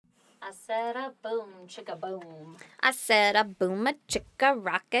I said a boom, chicka boom. I said a boom, a chicka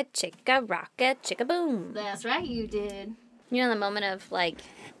rocka, chicka boom. That's right, you did. You know the moment of, like,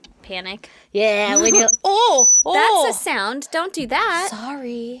 panic? Yeah, when you... Oh! That's a sound. Don't do that.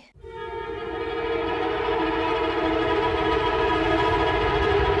 Sorry.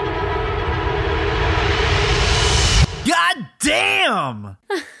 God damn! Are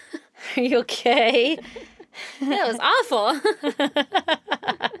you okay? That was awful.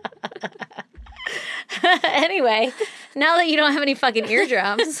 Anyway, now that you don't have any fucking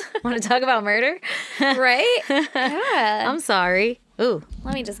eardrums, want to talk about murder? Right? Yeah. I'm sorry. Ooh.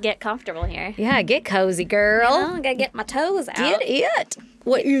 Let me just get comfortable here. Yeah, get cozy, girl. Oh, I gotta get my toes out. Get it.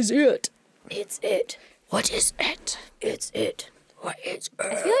 What is it? It's it. What is it? It's it. What is it?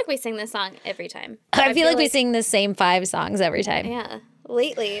 I feel like we sing this song every time. I feel like we sing the same 5 songs every time. Yeah.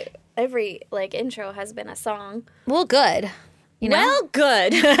 Lately, every, like, intro has been a song. Well, good. You know? Well,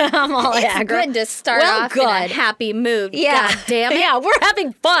 good. I'm all It's good to start off in a happy mood. Yeah. God damn it. Yeah, we're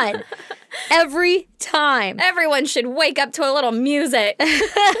having fun. Every time. Everyone should wake up to a little music.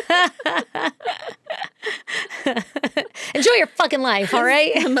 Enjoy your fucking life, all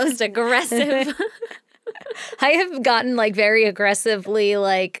right? The most aggressive. I have gotten, like, very aggressively,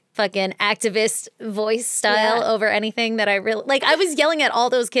 like, fucking activist voice style over anything that I really... Like, I was yelling at all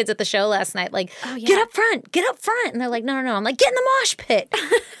those kids at the show last night, like, get up front, get up front. And they're like, no. I'm like, get in the mosh pit.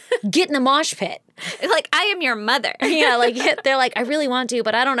 Get in the mosh pit. Like, I am your mother. Yeah, like, they're like, I really want to,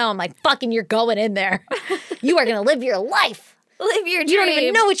 but I don't know. I'm like, fucking, you're going in there. You are going to live your life. Live your dream. You don't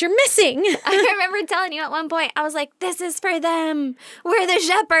even know what you're missing. I remember telling you at one point, I was like, this is for them. We're the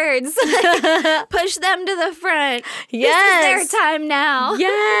shepherds. Push them to the front. Yes. This is their time now.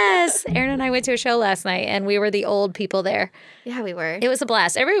 Yes. Aaron and I went to a show last night, and we were the old people there. Yeah, we were. It was a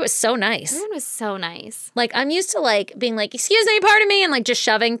blast. Everybody was so nice. Everyone was so nice. Like, I'm used to, like, being like, excuse me, pardon me, and, like, just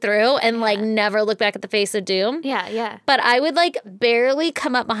shoving through and, like, never look back at the face of doom. Yeah. But I would, like, barely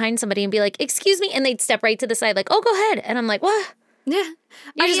come up behind somebody and be like, excuse me, and they'd step right to the side, like, oh, go ahead. And I'm like, what? Yeah.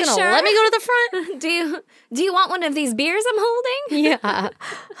 You're just going to let me go to the front? Do you want one of these beers I'm holding? Yeah.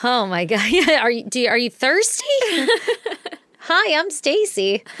 Oh, my God. Yeah. Are you thirsty? Hi, I'm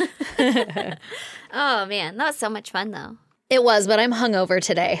Stacy. Oh, man. That was so much fun, though. It was, but I'm hungover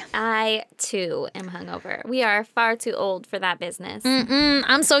today. I, too, am hungover. We are far too old for that business.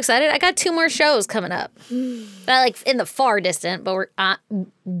 I'm so excited. I got 2 more shows coming up. Like, in the far distant, but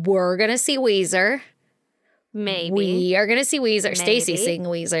we're going to see Weezer. Maybe. We are going to see Weezer. Maybe. Stacy's seeing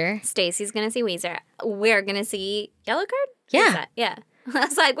Weezer. Stacy's going to see Weezer. We're going to see Yellow Card? Yeah. What is that? Yeah. I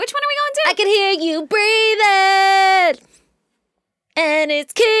was like, which one are we going to? I can hear you breathing, and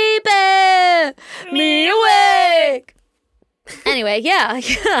it's keeping me awake. Anyway, yeah.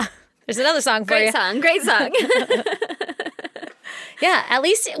 There's another song for you. Great song. Yeah, at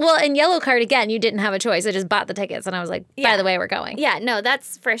least, well, in Yellow Card, again, you didn't have a choice. I just bought the tickets, and I was like, by the way, we're going. Yeah, no,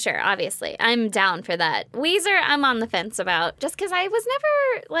 that's for sure, obviously. I'm down for that. Weezer, I'm on the fence about, just because I was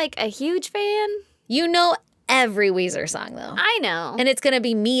never, like, a huge fan. You know every Weezer song, though. I know. And it's going to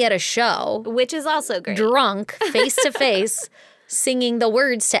be me at a show. Which is also great. Drunk, face to face, singing the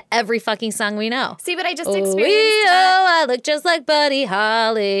words to every fucking song we know. See, but I just experienced that. I look just like Buddy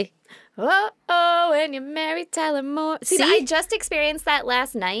Holly. Oh, and you married Tyler Moore. See, I just experienced that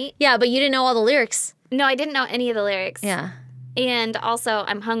last night. Yeah, but you didn't know all the lyrics. No, I didn't know any of the lyrics. Yeah. And also,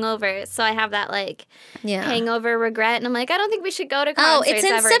 I'm hungover, so I have that, like, hangover regret. And I'm like, I don't think we should go to concerts it's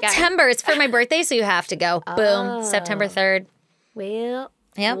in ever September. again. It's for my birthday, so you have to go. Boom. September 3rd. Well,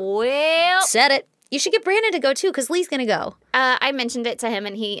 Yep. Said it. You should get Brandon to go, too, because Lee's going to go. I mentioned it to him,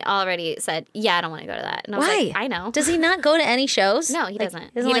 and he already said, yeah, I don't want to go to that. And I was Why? like, I know. Does he not go to any shows? No, he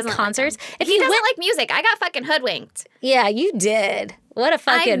doesn't. He doesn't like concerts? If he doesn't like music, I got fucking hoodwinked. Yeah, you did. What a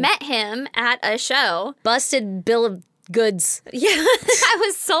fucking... I met him at a show. Busted bill of goods. Yeah, I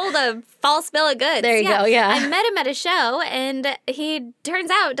was sold a false bill of goods. There you go, yeah. I met him at a show, and he, turns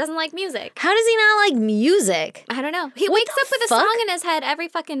out, doesn't like music. How does he not like music? I don't know. He wakes up with a song in his head every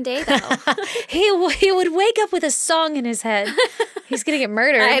fucking day, though. He would wake up with a song in his head. He's going to get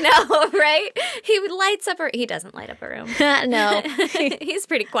murdered. I know, right? He lights up he doesn't light up a room. No. He's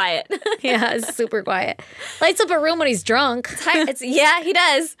pretty quiet. Yeah, it's super quiet. Lights up a room when he's drunk. Yeah, he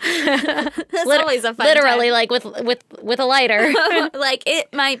does. That's always a fun literally, time. like with a lighter. Like,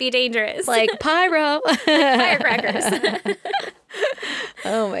 it might be dangerous. Like pyro. Firecrackers.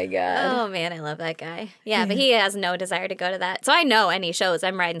 Oh, my God. Oh, man, I love that guy. Yeah, but he has no desire to go to that. So I know any shows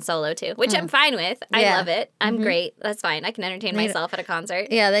I'm riding solo to, which I'm fine with. I love it. I'm great. That's fine. I can entertain myself at a concert.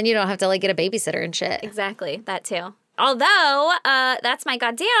 Yeah, then you don't have to, like, get a babysitter and shit. Exactly. That too. Although, that's my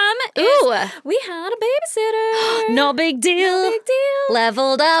goddamn. Ooh. We had a babysitter. No big deal. No big deal.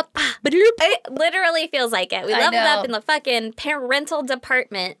 Leveled up. It literally feels like it. We I leveled know. up in the fucking parental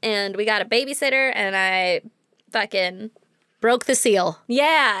department, and we got a babysitter, and I fucking... Broke the seal.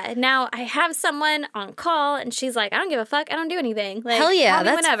 Yeah, now I have someone on call, and she's like, I don't give a fuck. I don't do anything. Like, Hell yeah, call me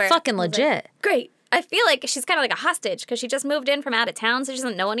that's whenever. fucking I was like, legit. Great. I feel like she's kind of like a hostage because she just moved in from out of town, so she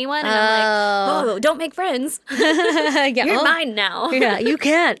doesn't know anyone. And I'm like, oh, don't make friends. Yeah, You're mine now. Yeah, you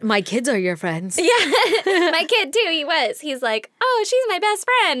can't. My kids are your friends. Yeah, my kid too. He was. He's like, oh, she's my best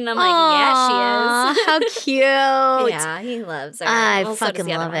friend. And I'm like, yeah, she is. How cute. Yeah, he loves her. I Well, so does fucking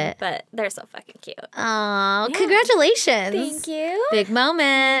the other love one, it. But they're so fucking cute. Oh, Yeah. congratulations. Thank you. Big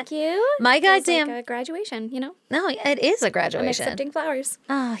moment. Thank you. My Feels goddamn. like a graduation. You know, No, it is a I'm graduation. accepting flowers.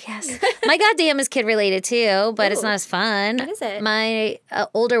 Oh, yes. My goddamn is kid related too, but it's Ooh. not as fun. What is it? My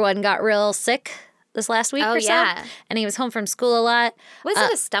older one got real sick this last week Oh, or so. yeah. And he was home from school a lot. Was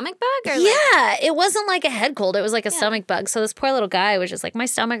it a stomach bug or Yeah, it wasn't like a head cold. It was like a stomach bug. So this poor little guy was just like, my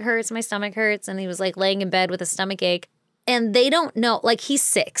stomach hurts. And he was like laying in bed with a stomach ache. And they don't know, like he's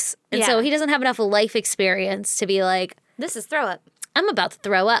 6. And so Yeah. he doesn't have enough life experience to be like, this is throw up? I'm about to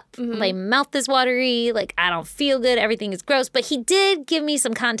throw up. My mouth is watery. Like, I don't feel good. Everything is gross. But he did give me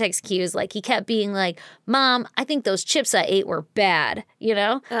some context cues. Like, he kept being like, Mom, I think those chips I ate were bad. You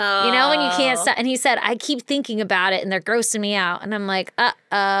know? Oh. You know, when you can't stop. And he said, I keep thinking about it and they're grossing me out. And I'm like, uh-oh.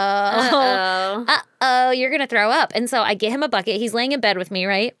 Oh. Uh-oh, you're going to throw up. And so I get him a bucket. He's laying in bed with me,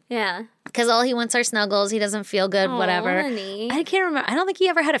 right? Yeah. Because all he wants are snuggles. He doesn't feel good, Aw, whatever. honey. I can't remember. I don't think he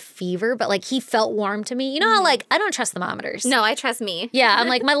ever had a fever, but like he felt warm to me. You know how like I don't trust thermometers. No, I trust me. Yeah, I'm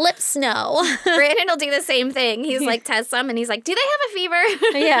like, my lips know. Brandon will do the same thing. He's like, test them, and he's like, do they have a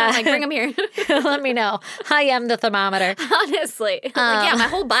fever? Yeah. I'm like, bring them here. Let me know. I am the thermometer. Honestly. Like, yeah, my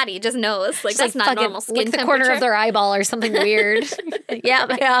whole body just knows. Like, Just that's like not fucking normal skin lick the temperature. corner of their eyeball or something weird.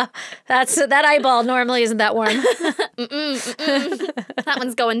 yeah. That's that eyeball normally isn't that warm. That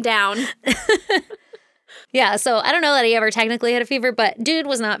one's going down. Yeah, so I don't know that he ever technically had a fever, but dude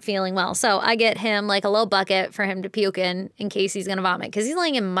was not feeling well. So I get him like a little bucket for him to puke in case he's gonna vomit because he's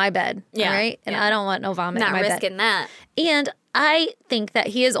laying in my bed. Yeah, all right, and yeah. I don't want no vomit Not in my bed. risking that. And I think that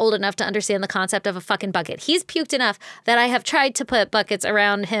he is old enough to understand the concept of a fucking bucket. He's puked enough that I have tried to put buckets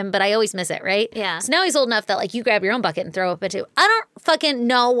around him, but I always miss it, right? Yeah. So now he's old enough that like you grab your own bucket and throw up into. I don't fucking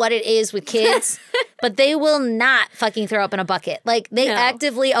know what it is with kids, but they will not fucking throw up in a bucket. Like they No.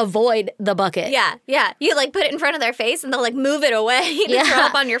 actively avoid the bucket. Yeah, yeah. You like put it in front of their face and they'll like move it away to Yeah. throw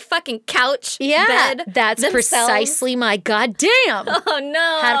up on your fucking couch, Yeah, bed. that's themselves. precisely my goddamn. Oh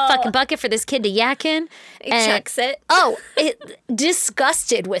no. Had a fucking bucket for this kid to yak in. He chucks it. Oh, it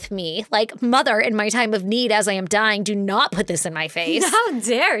disgusted with me. Like, mother, in my time of need as I am dying, do not put this in my face. How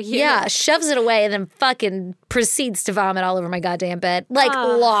dare you? Yeah, shoves it away and then fucking proceeds to vomit all over my goddamn bed. Like,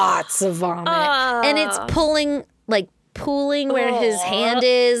 lots of vomit. And it's pulling where his hand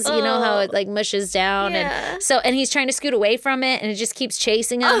is. You know how it like mushes down. Yeah. And so, and he's trying to scoot away from it and it just keeps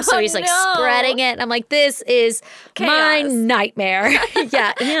chasing him. So Oh, he's like no. spreading it. And I'm like, this is my Chaos. nightmare.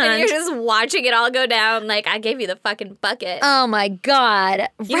 Yeah. And And you're just watching it all go down. Like, I gave you the fucking bucket. oh my God.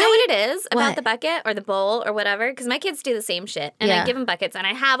 You know what it is about What? the bucket or the bowl or whatever? Because my kids do the same shit. And Yeah. I give them buckets and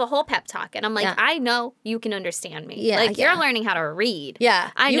I have a whole pep talk. And I'm like, Yeah. I know you can understand me. Yeah, like, yeah. you're learning how to read.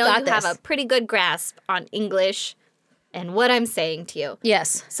 Yeah, I you know got you this. have a pretty good grasp on English and what I'm saying to you.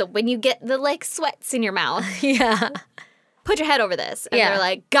 Yes. So when you get the, like, sweats in your mouth, Yeah. put your head over this. And Yeah. they're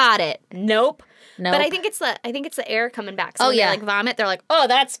like, got it. Nope. Nope. But I think it's the air coming back. So Oh, when yeah. they like vomit, they're like, oh,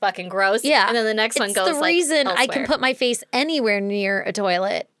 that's fucking gross. Yeah. And then the next one It's goes the like reason I can elsewhere. put my face anywhere near a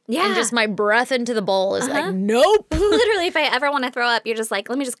toilet. Yeah. And just my breath into the bowl is like, nope. Literally, if I ever want to throw up, you're just like,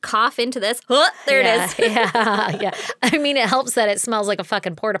 let me just cough into this. Huh, there Yeah, it is. yeah. I mean, it helps that it smells like a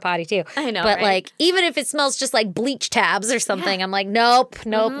fucking porta potty too. I know, But right? like, even if it smells just like bleach tabs or something, I'm like, nope.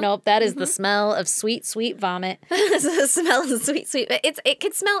 That is the smell of sweet, sweet vomit. The smell is sweet. But it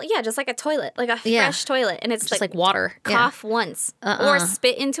could smell, just like a toilet, like a Yeah. fresh toilet. And it's Just like water. Yeah. cough once or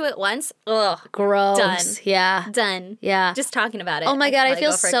spit into it once. Ugh, Gross. Done. Yeah. done. Yeah. Just talking about it. Oh my God, I probably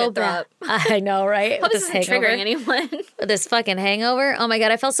feel go for a so good throw bad. up. I know, right? Hope With this isn't triggering anyone. This fucking hangover. Oh my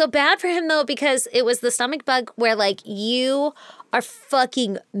God, I felt so bad for him though because it was the stomach bug where like you are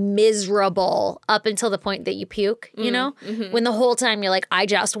fucking miserable up until the point that you puke, you know? When the whole time you're like, I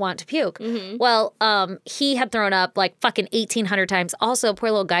just want to puke. Well, he had thrown up like fucking 1,800 times. Also, poor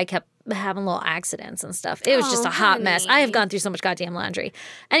little guy kept having little accidents and stuff. It was just Oh, a hot mess. I have honey. gone through so much goddamn laundry.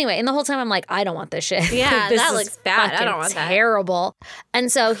 Anyway, and the whole time I'm like, I don't want this shit. Yeah, This that is looks bad. I don't fucking want that. terrible.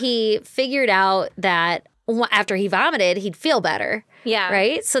 And so he figured out that after he vomited, he'd feel better. Yeah.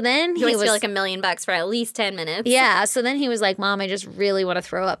 Right? So then You he always was feel like $1 million for at least 10 minutes. yeah. So then he was like, Mom, I just really want to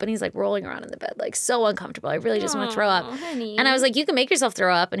throw up. And he's like rolling around in the bed, like so uncomfortable. I really just want to throw up. Honey. And I was like, you can make yourself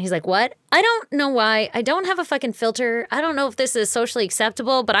throw up. And he's like, what? I don't know why. I don't have a fucking filter. I don't know if this is socially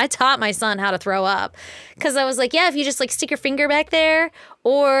acceptable, but I taught my son how to throw up. Because I was like, yeah, if you just like stick your finger back there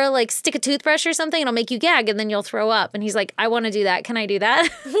or like stick a toothbrush or something, it'll make you gag and then you'll throw up. And he's like, I want to do that. Can I do that?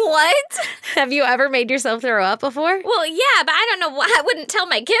 What? Have you ever made yourself throw up before? Well, yeah, but I don't know why I wouldn't tell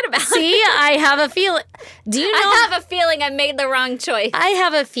my kid about it. See, I have a feeling. Do you know? I have a feeling I made the wrong choice. I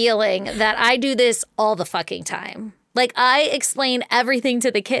have a feeling that I do this all the fucking time. Like, I explain everything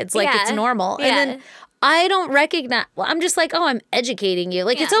to the kids like Yeah. it's normal. Yeah. And then I don't recognize, well, I'm just like, oh, I'm educating you.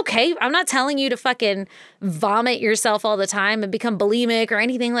 Like, it's Yeah. okay. I'm not telling you to fucking vomit yourself all the time and become bulimic or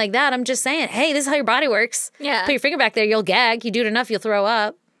anything like that. I'm just saying, hey, this is how your body works. Yeah. Put your finger back there, you'll gag. You do it enough, you'll throw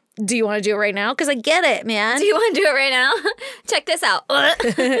up. Do you want to do it right now? Because I get it, man. Do you want to do it right now? Check this out.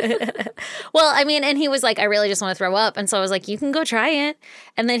 Well, I mean, and he was like, I really just want to throw up. And so I was like, you can go try it.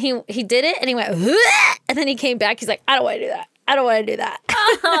 And then he did it and he went, "Bleh!" And then he came back. He's like, I don't want to do that. I don't want to do that.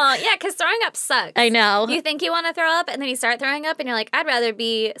 Oh, yeah, because throwing up sucks. I know. You think you want to throw up, and then you start throwing up, and you're like, I'd rather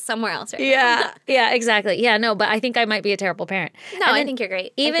be somewhere else right Yeah. Yeah, exactly. Yeah, no, but I think I might be a terrible parent. now. No, And I then think you're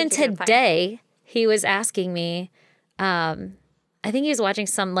great. I Even think you're doing fine. today, he was asking me, I think he was watching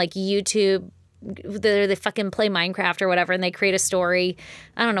some like YouTube, they fucking play Minecraft or whatever, and they create a story.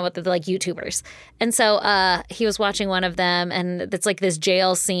 I don't know what they're like, YouTubers. And so he was watching one of them, and it's like this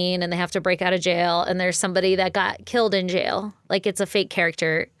jail scene, and they have to break out of jail, and there's somebody that got killed in jail. Like it's a fake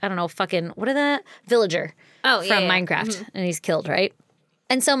character. I don't know, fucking, what is that? Villager Oh, yeah, from yeah. Minecraft, and he's killed, right?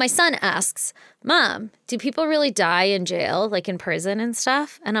 And so my son asks, Mom, do people really die in jail, like in prison and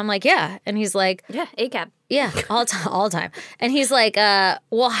stuff? And I'm like, yeah. And he's like, Yeah, ACAB. yeah, all the time. And he's like,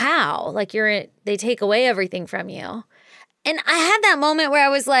 well, how? Like they take away everything from you. And I had that moment where I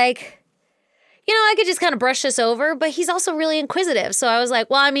was like, you know, I could just kind of brush this over, but he's also really inquisitive. So I was like,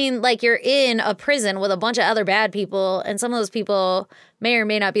 well, I mean, like you're in a prison with a bunch of other bad people, and some of those people may or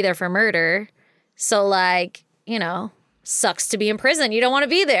may not be there for murder. So like, you know, sucks to be in prison. You don't want to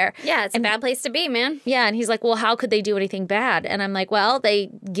be there. Yeah, it's a bad place to be, man. Yeah, and he's like, well, how could they do anything bad? And I'm like, well,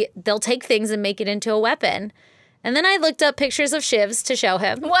 they'll take things and make it into a weapon. And then I looked up pictures of shivs to show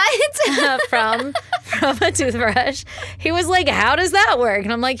him What? from a toothbrush. He was like, how does that work?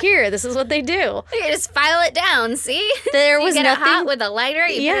 And I'm like, here, this is what they do. You just file it down, see? There You was get nothing. it hot with a lighter,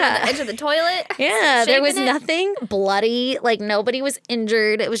 you put it on Yeah. the edge of the toilet. Yeah, there was shaking it. nothing bloody. Like nobody was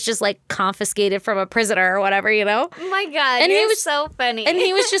injured. It was just like confiscated from a prisoner or whatever, you know? Oh my God, And you're he was- so funny. And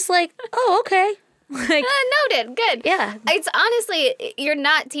he was just like, oh, okay. Like, Noted, good. yeah. It's honestly, you're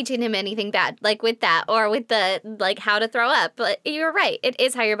not teaching him anything bad, like with that or with the, like, how to throw up. But you're right. It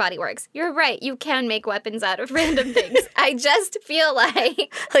is how your body works. You're right. You can make weapons out of random things. I just feel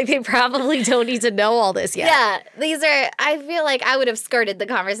like, Like they probably don't need to know all this yet. yeah, I feel like I would have skirted the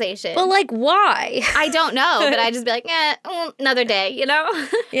conversation. But like, why? I don't know, but I'd just be like, another day, you know?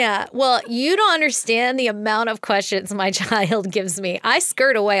 Yeah. Well, you don't understand the amount of questions my child gives me. I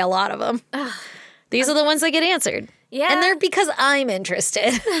skirt away a lot of them. These are the ones that get answered. Yeah. And they're because I'm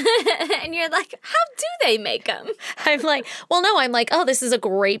interested. And you're like, how do they make them? I'm like, well, no, I'm like, oh, this is a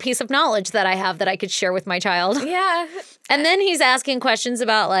great piece of knowledge that I have that I could share with my child. Yeah. And then he's asking questions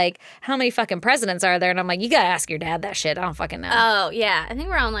about like, how many fucking presidents are there? And I'm like, you got to ask your dad that shit. I don't fucking know. Oh, yeah. I think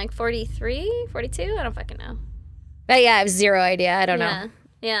we're on like 43, 42. I don't fucking know. But yeah, I have zero idea. I don't Yeah. know.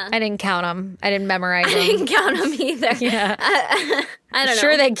 Yeah. I didn't count them. I didn't memorize I them. didn't count them either. Yeah. I don't know.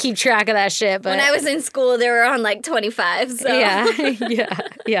 Sure, they keep track of that shit, but When I was in school, they were on like 25. So yeah,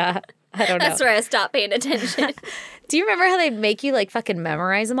 yeah. I don't know. that's where I stopped paying attention. Do you remember how they'd make you like fucking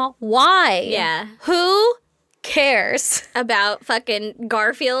memorize them all? Why? Yeah. Who cares? About fucking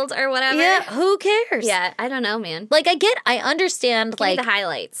Garfield or whatever. Yeah, who cares? Yeah, I don't know, man. Like I understand Give me like the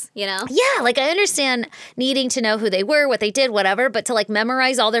highlights, you know? yeah, like I understand needing to know who they were, what they did, whatever, but to like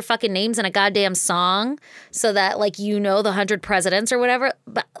memorize all their fucking names in a goddamn song so that like you know the 100 presidents or whatever.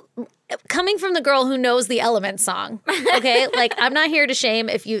 But coming from the girl who knows the Element song, okay? Like I'm not here to shame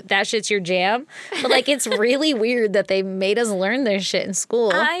if that shit's your jam, but like it's really weird that they made us learn this shit in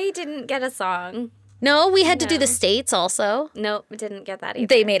school. I didn't get a song. No, we had to do No. the states also. Nope, didn't get that either.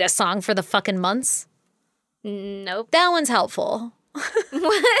 They made a song for the fucking months. Nope. That one's helpful.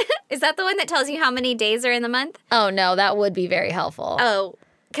 What? Is that the one that tells you how many days are in the month? Oh no, that would be very helpful. Oh,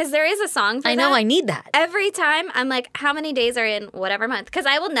 because there is a song for I know that. I need that. Every time I'm like, how many days are in whatever month? Because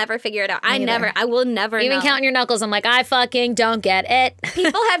I will never figure it out. I will never Even know. counting your knuckles, I'm like, I fucking don't get it.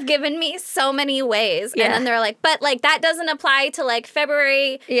 People have given me so many ways. Yeah. And then they're like, but like that doesn't apply to like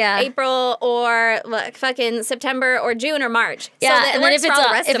February, April, or like fucking September or June or March. Yeah, So that and then if works for all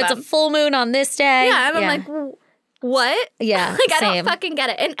the rest it's of a them. full moon on this day. Yeah, and I'm like, what? Yeah, like I same. don't fucking get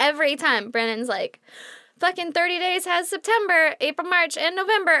it. And every time Brennan's like, fucking 30 days has September, April, March, and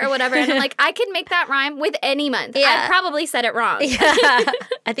November or whatever. And I'm like, I could make that rhyme with any month. Yeah. I probably said it wrong. Yeah,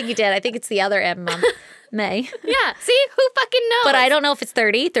 I think you did. I think it's the other M month, May. Yeah. See? Who fucking knows? But I don't know if it's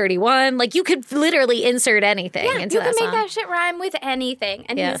 30, 31. Like, you could literally insert anything into you that can song. make that shit rhyme with anything.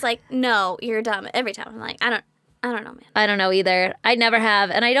 And Yeah. he's like, no, you're dumb. Every time. I'm like, I don't know, man. I don't know either. I never have,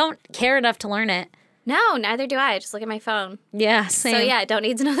 and I don't care enough to learn it. No, neither do I. I just look at my phone. Yeah, same. So yeah, I don't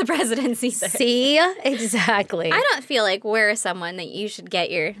need to know the presidents either. See? Exactly. I don't feel like we're someone that you should get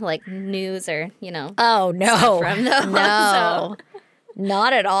your like news or, Oh, no. from though. No.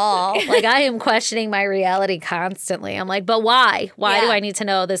 Not at all. Like, I am questioning my reality constantly. I'm like, but why? Why do Yeah. I need to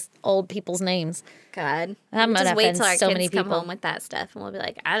know this old people's names? God. I'm just gonna wait till our offend so kids many come people. home with that stuff and we'll be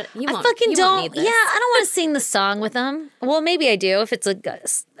like, I you fucking won't don't. need this. Yeah, I don't want to sing the song with them. Well, maybe I do if it's a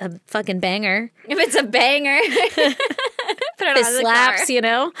fucking banger. If it's a banger, put it It on the slaps, car. you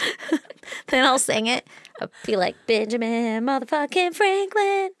know? Then I'll sing it. I'll be like, Benjamin motherfucking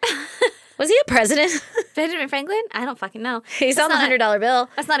Franklin. Was he a president? Benjamin Franklin? I don't fucking know. He's on the $100 bill.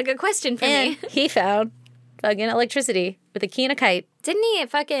 That's not a good question for And me. he found fucking electricity with a key and a kite. Didn't he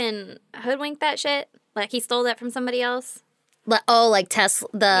fucking hoodwink that shit? Like he stole that from somebody else? Like Tesla,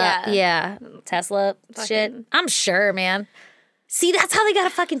 Yeah. Tesla shit. Fucking- I'm sure, man. See, that's how they gotta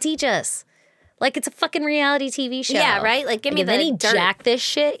fucking teach us. Like, it's a fucking reality TV show. Yeah, right? Like, give me and then the he dirt. jacked this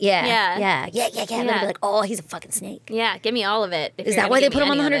shit. Yeah. Yeah. Yeah. And then Yeah. be like, oh, he's a fucking snake. Yeah, give me all of it. if Is you're that gonna why they give put me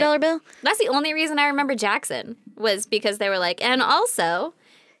him on the any of $100 it. bill? That's the only reason I remember Jackson was because they were like, and also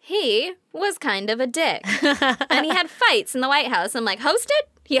he was kind of a dick. And he had fights in the White House. I'm like, hosted?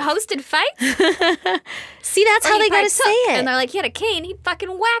 He hosted fights? See, that's how He they gotta partook. say it. And they're like, he had a cane, he'd fucking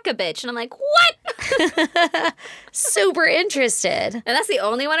whack a bitch. And I'm like, what? Super interested. And that's the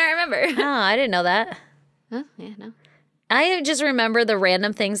only one I remember. Oh, I didn't know that. Huh? Yeah, no. I just remember the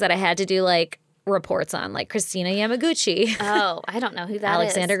random things that I had to do, like, reports on, like Christina Yamaguchi, Oh, I don't know who that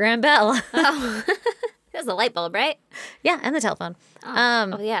Alexander is. Graham Bell. Oh. That was the light bulb, right? Yeah, and the telephone.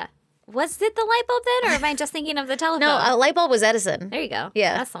 Oh, yeah. Was it the light bulb then, or am I just thinking of the telephone? No, a light bulb was Edison. There you go.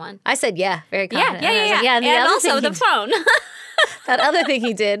 Yeah. That's the one. I said very Yeah, confident. yeah, And I was yeah, like, yeah. and the And other also thing the phone. that other thing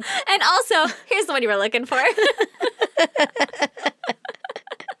he did. And also, here's the one you were looking for.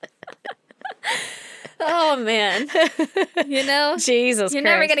 Oh, man. You know? Jesus You're Christ.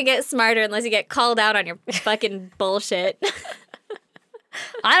 never going to get smarter unless you get called out on your fucking bullshit.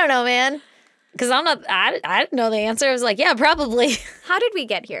 I don't know, man. Because I didn't know the answer. I was like, yeah, probably. How did we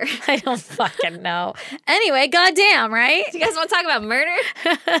get here? I don't fucking know. Anyway, goddamn, right? You guys want to talk about murder?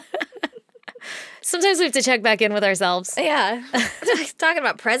 Sometimes we have to check back in with ourselves. Yeah. Talking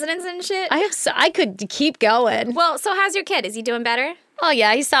about presidents and shit? I could keep going. Well, so how's your kid? Is he doing better? Oh,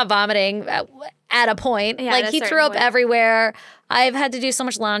 yeah, he stopped vomiting at a point. Yeah, like, at a he certain threw up point. everywhere. I've had to do so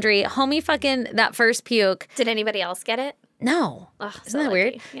much laundry. Homie fucking, that first puke. Did anybody else get it? No. Ugh, Isn't so that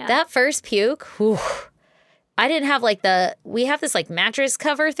weird? lucky. Yeah. That first puke, whew, I didn't have like we have this like mattress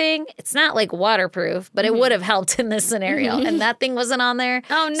cover thing. It's not like waterproof, but it would have helped in this scenario. And that thing wasn't on there.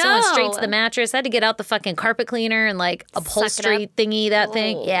 Oh, So it went straight no. to the mattress. I had to get out the fucking carpet cleaner and like upholstery thingy, that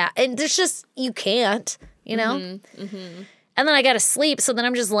thing. Oh. Yeah. And there's just, you can't, you know? Mm-hmm. And then I got to sleep. So then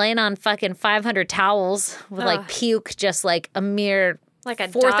I'm just laying on fucking 500 towels with like puke just like a mere Like a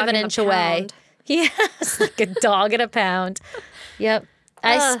fourth dog of an in a inch away. pound. Yes, like a dog in a pound. Yep.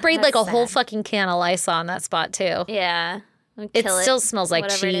 I Ugh, sprayed like a that's whole sad. fucking can of Lysol on that spot too. Yeah. It'll It kill still smells like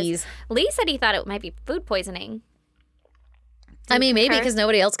whatever it is. cheese. Lee said he thought it might be food poisoning. I mean, maybe concur? because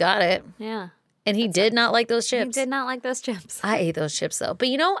nobody else got it. Yeah. And he did not like those He chips. did not like those chips. I ate those chips though. But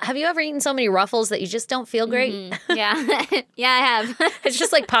you know, have you ever eaten so many Ruffles that you just don't feel great? Yeah. Yeah, I have. It's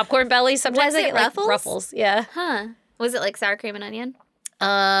just like popcorn belly. Sometimes Was I it get like Ruffles? Ruffles. Yeah. Huh. Was it like sour cream and onion?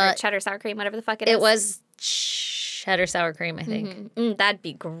 Or cheddar sour cream, whatever the fuck it is? It was cheddar sour cream, I think. That'd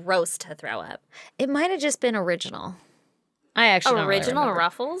be gross to throw up. It might have just been original. I actually don't really Original remember.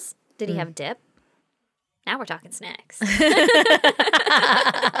 Ruffles? Did he have dip? Now we're talking snacks.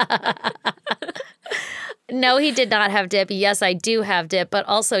 No, he did not have dip. Yes, I do have dip, but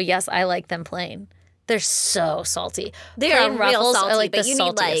also, yes, I like them plain. They're so salty. They are Plain real Ruffles salty, are like but the you saltiest.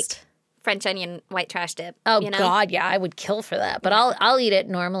 need like French onion white trash dip. Oh you know? God, yeah, I would kill for that. But I'll eat it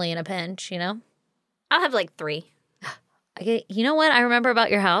normally in a pinch. You know, I'll have like 3. Okay, you know what I remember about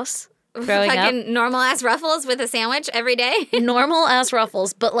your house growing up? Fucking normal ass Ruffles with a sandwich every day. Normal ass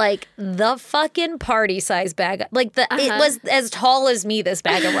Ruffles, but like the fucking party size bag. Like it was as tall as me, this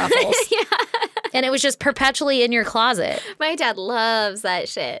bag of Ruffles. And it was just perpetually in your closet. My dad loves that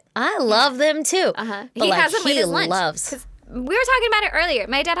shit. I love them too. But But he like, has them with his lunch. loves. We were talking about it earlier.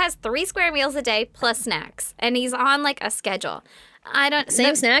 My dad has 3 square meals a day plus snacks, and he's on like a schedule. I don't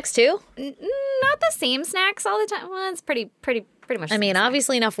Same snacks too? not the same snacks all the time. Well, it's pretty much. I mean,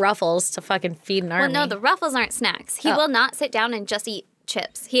 obviously enough Ruffles to fucking feed an army. Well, no, the Ruffles aren't snacks. He will not sit down and just eat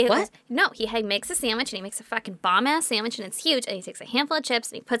chips. What? No, he makes a sandwich, and he makes a fucking bomb ass sandwich, and it's huge. And he takes a handful of chips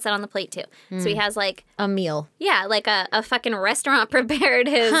and he puts it on the plate too. So he has like a meal. like a fucking restaurant prepared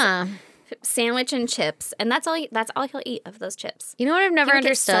his sandwich and chips, and that's all he'll eat of those chips. You know what I've never He would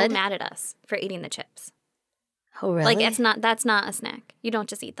get so understood? mad at us for eating the chips. Oh, really? Like that's not a snack. You don't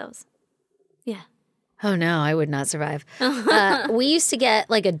just eat those. Yeah. Oh no, I would not survive. We used to get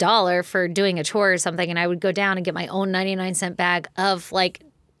like $1 for doing a chore or something, and I would go down and get my own 99-cent bag of like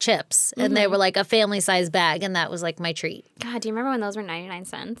chips, and they were like a family size bag, and that was like my treat. God, do you remember when those were 99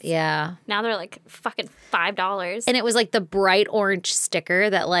 cents? Yeah. Now they're like fucking $5. And it was like the bright orange sticker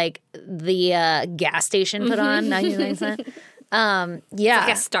that like the gas station put on, 99 cents. Yeah. Like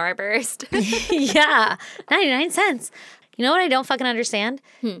a Starburst. Yeah. 99 cents. You know what I don't fucking understand?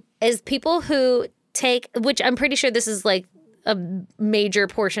 Is people who take, which I'm pretty sure this is like a major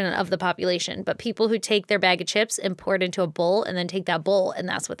portion of the population, but people who take their bag of chips and pour it into a bowl and then take that bowl and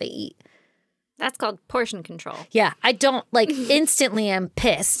that's what they eat. That's called portion control. Yeah, I don't like instantly am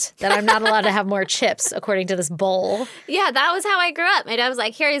pissed that I'm not allowed to have more chips according to this bowl. Yeah, that was how I grew up. My dad was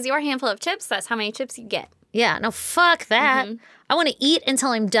like, here is your handful of chips. That's how many chips you get. Yeah, no, fuck that. I want to eat until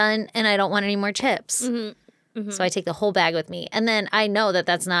I'm done and I don't want any more chips. So I take the whole bag with me. And then I know that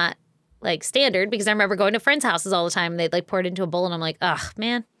that's not like standard because I remember going to friends' houses all the time and they'd like pour it into a bowl and I'm like, ugh,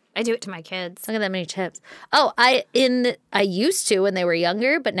 man. I do it to my kids. Look at that many chips. Oh, I used to when they were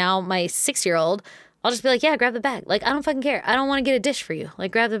younger, but now my 6-year-old, I'll just be like, yeah, grab the bag. Like, I don't fucking care. I don't want to get a dish for you.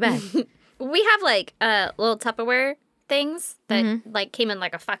 Like, grab the bag. We have like little Tupperware things that like came in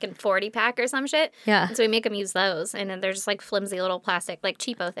like a fucking 40 pack or some shit. Yeah. And so we make them use those. And then they're just like flimsy little plastic, like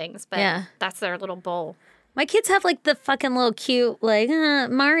cheapo things. But Yeah. that's their little bowl. My kids have like the fucking little cute like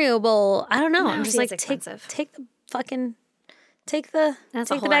Mario bowl. I don't know. I'm just see, like it's expensive. take the fucking take the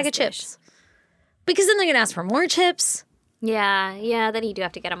That's a take the whole bag ass of chips. Because then they're gonna ask for more chips. Yeah. Then you do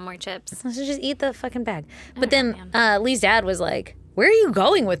have to get them more chips. So just eat the fucking bag. But know, then Lee's dad was like, "Where are you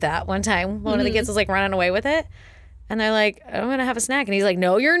going with that?" One time, one of the kids was like running away with it. And they're like, I'm going to have a snack. And he's like,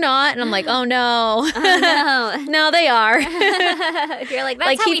 no, you're not. And I'm like, oh, no. No. No, they are. You're like,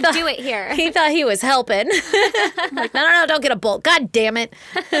 that's how we do it here. He thought he was helping. I'm like, no, don't get a bowl. God damn it.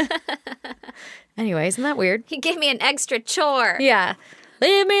 Anyway, isn't that weird? He gave me an extra chore. Yeah.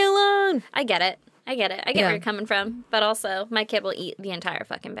 Leave me alone. I get it. I get Yeah. where you're coming from. But also, my kid will eat the entire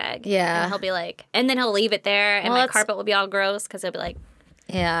fucking bag. Yeah. And he'll be like, and then he'll leave it there, and Well, my that's- carpet will be all gross because he'll be like,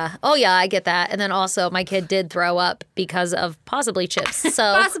 Yeah. Oh, yeah, I get that. And then also, my kid did throw up because of possibly chips. So,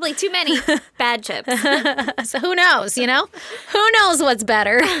 possibly too many bad chips. so who knows, you know? Who knows what's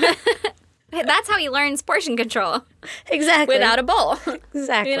better? That's how he learns portion control Exactly. without a bowl.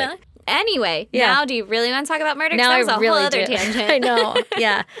 Exactly. You know? Anyway, Yeah. now do you really want to talk about murder? 'Cause Now that I was a really whole other do. tangent. I know.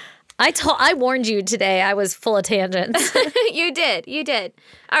 Yeah. I warned you today I was full of tangents. You did.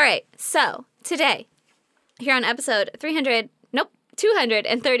 All right. So today, here on episode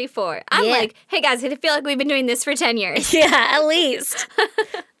 234, I'm Yeah. like, hey guys, I feel like we've been doing this for 10 years. Yeah, at least.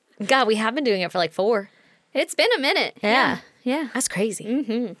 God, we have been doing it for like 4. It's been a minute. Yeah. Yeah. That's crazy.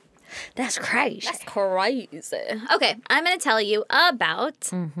 Mm-hmm. That's crazy. That's crazy. Okay, I'm going to tell you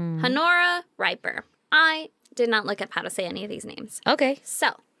about Honora Riper. I did not look up how to say any of these names. Okay.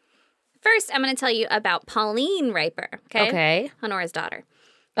 So, first, I'm going to tell you about Pauline Riper. Okay. Honora's daughter.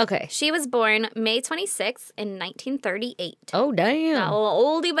 Okay. She was born May 26th in 1938. Oh, damn. A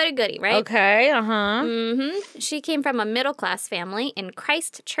little oldie but a goodie, right? Okay. Uh-huh. She came from a middle-class family in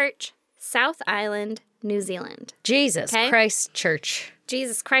Christchurch, South Island, New Zealand. Jesus Okay. Christ Church.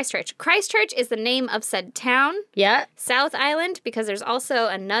 Jesus Christchurch. Christchurch is the name of said town. Yeah. South Island, because there's also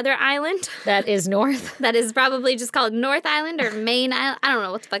another island That is north. that is probably just called North Island or Main Island. I don't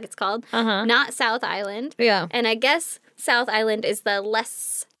know what the fuck it's called. Uh-huh. Not South Island. Yeah. And I guess South Island is the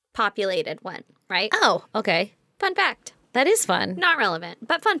less populated one, right? Oh, okay. Fun fact. That is fun. Not relevant,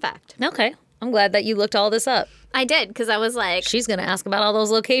 but fun fact. Okay. I'm glad that you looked all this up. I did, because I was like, She's going to ask about all those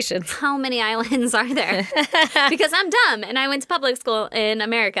locations. how many islands are there? Because I'm dumb and I went to public school in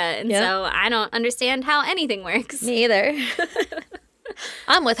America, and Yeah. so I don't understand how anything works. Me either.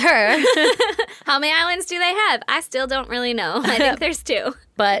 I'm with her. How many islands do they have? I still don't really know. I think there's 2.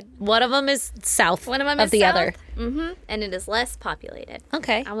 But one of them is south One of them of is the south. other. Mm-hmm. And it is less populated.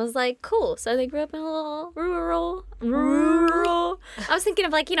 Okay. I was like, cool. So they grew up in a little rural. I was thinking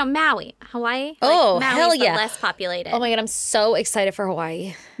of like, Maui, Hawaii. Oh, Maui's hell the yeah. less populated. Oh my God, I'm so excited for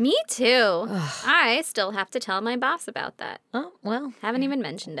Hawaii. Me too. I still have to tell my boss about that. Oh, well, Haven't even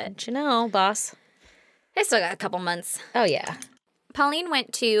mentioned it. what you know, boss. I still got a couple months. Oh, yeah. Pauline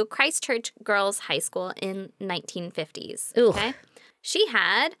went to Christchurch Girls High School in 1950s. Ooh. Okay. She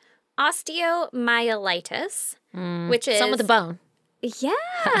had osteomyelitis, which is Some with a bone. Yeah,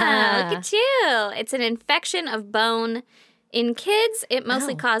 look at you. It's an infection of bone. In kids, it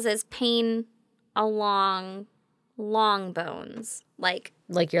mostly causes pain along long bones, like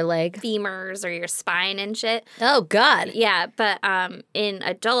Your leg. femurs or your spine and shit. Oh, God. Yeah, but in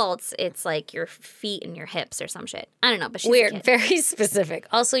adults, it's like your feet and your hips or some shit. I don't know, but she's a Weird. kid. Very specific.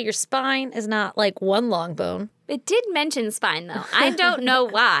 Also, your spine is not like one long bone. It did mention spine, though. I don't know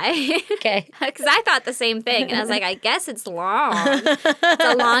why. Okay. Because I thought the same thing. And I was like, I guess it's long. It's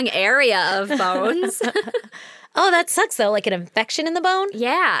a long area of bones. Oh, that sucks, though. Like an infection in the bone?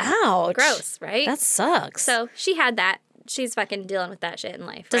 Yeah. Ouch. Gross, right? That sucks. So she had that. She's fucking dealing with that shit in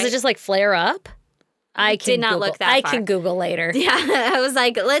life. Does right? it just like flare up? I can Did not Google. look that I far. can Google later. Yeah. I was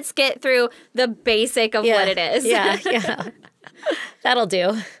like, let's get through the basic of what it is. Yeah, yeah. That'll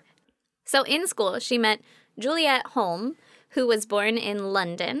do. So in school, she met Juliet Holm, who was born in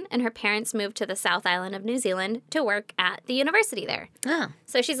London, and her parents moved to the South Island of New Zealand to work at the university there. Oh.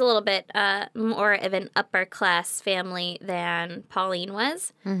 So she's a little bit more of an upper class family than Pauline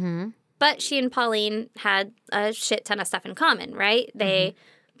was. Mm-hmm. But she and Pauline had a shit ton of stuff in common, right? They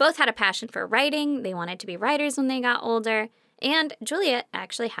both had a passion for writing. They wanted to be writers when they got older. And Juliet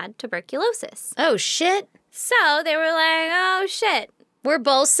actually had tuberculosis. Oh, shit. So they were like, oh, shit. We're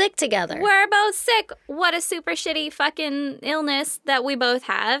both sick together. We're both sick. What a super shitty fucking illness that we both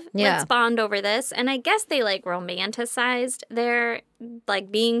have. Yeah. Let's bond over this. And I guess they like romanticized their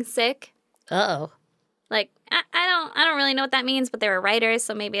like being sick. Uh-oh. Like I don't really know what that means, but they were writers,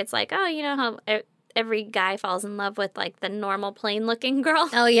 so maybe it's like, oh, you know how every guy falls in love with like the normal plain looking girl.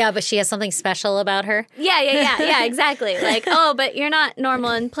 Oh, yeah, but she has something special about her. Yeah, exactly. Like, oh, but you're not normal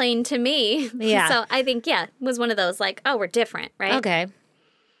and plain to me. Yeah. So I think, it was one of those like, oh, we're different, right? Okay.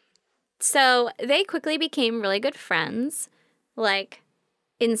 So they quickly became really good friends, like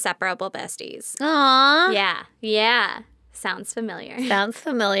inseparable besties. Aw. Yeah. Sounds familiar. Sounds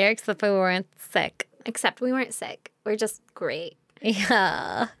familiar, except we weren't sick. Except we weren't sick. We're just great.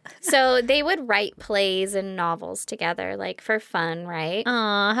 Yeah. So they would write plays and novels together, like for fun, right?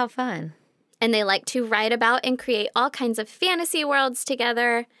 Aw, how fun. And they like to write about and create all kinds of fantasy worlds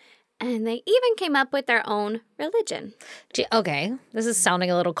together. And they even came up with their own religion. Okay. This is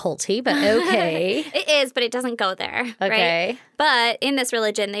sounding a little culty, but okay. It is, but it doesn't go there. Okay. Right? But in this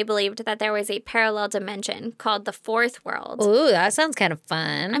religion, they believed that there was a parallel dimension called the fourth world. Ooh, that sounds kind of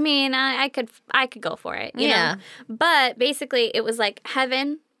fun. I mean, I could go for it. You Yeah. know? But basically, it was like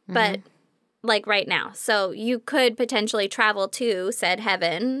heaven, but like right now. So you could potentially travel to said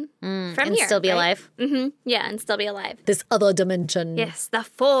heaven from and here. still be right? alive. Mm-hmm. Yeah, and still be alive. This other dimension. Yes, the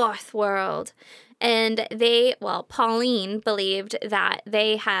fourth world. And Pauline believed that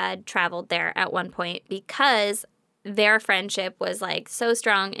they had traveled there at one point because their friendship was like so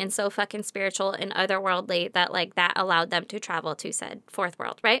strong and so fucking spiritual and otherworldly that like that allowed them to travel to said fourth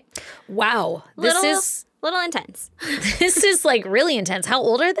world, right? Wow. Little intense. This is like really intense. How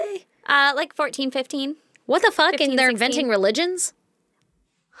old are they? Like 14, 15. What the fuck? 15, And they're 16. inventing religions?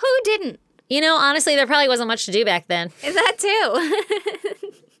 Who didn't? You know, honestly, there probably wasn't much to do back then. Is that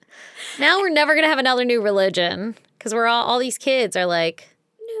too? Now we're never going to have another new religion because all these kids are like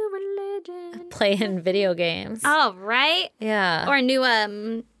New religion. playing video games. Oh, right? Yeah. Or a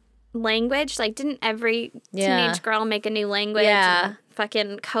new language. Like, didn't every Yeah. teenage girl make a new language? Yeah. And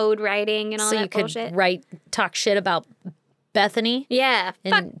fucking code writing and all so that you could bullshit. talk shit about Bethany. Yeah.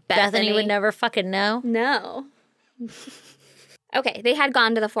 And Fuck Bethany would never fucking know. No. Okay, they had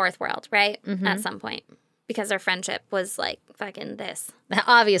gone to the fourth world, right? Mm-hmm. At some point. Because their friendship was like fucking this.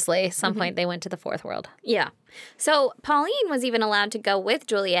 Obviously, at some point they went to the fourth world. Yeah. So Pauline was even allowed to go with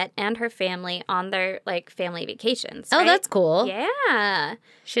Juliet and her family on their like family vacations. Oh, right? that's cool. Yeah.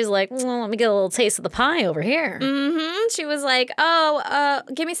 She's like, well, let me get a little taste of the pie over here. Mm-hmm. She was like,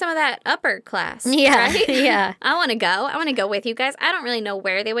 give me some of that upper class. Yeah, Right? yeah. I want to go. I want to go with you guys. I don't really know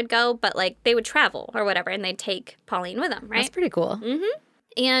where they would go, but like they would travel or whatever, and they'd take Pauline with them, right? That's pretty cool.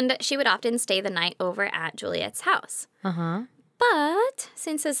 And she would often stay the night over at Juliet's house. Uh-huh. But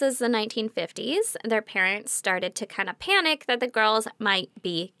since this is the 1950s, their parents started to kind of panic that the girls might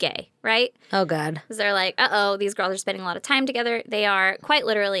be gay, right? Oh, God. Because they're like, uh-oh, these girls are spending a lot of time together. They are quite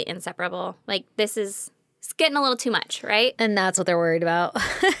literally inseparable. Like, it's getting a little too much, right? And that's what they're worried about.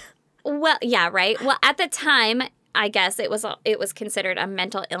 Well, yeah, right. Well, at the time, I guess it was considered a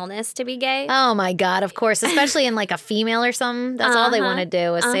mental illness to be gay. Oh, my God, of course. Especially in like a female or something. That's all they want to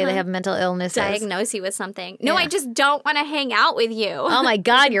do is say they have mental illnesses. Diagnose you with something. No, I just don't want to hang out with you. Oh, my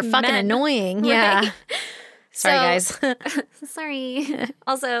God, you're fucking Men. annoying. Yeah. Right? Sorry, So- guys. Sorry.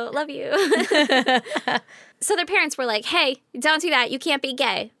 Also, love you. So their parents were like, hey, don't do that. You can't be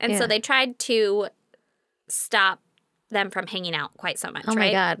gay. And so Yeah. they tried to stop them from hanging out quite so much, Oh, right?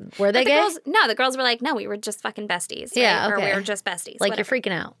 my God. Were they But gay? the girls were like, no, we were just fucking besties. Yeah, right? Or we okay. were just besties. Like, whatever. you're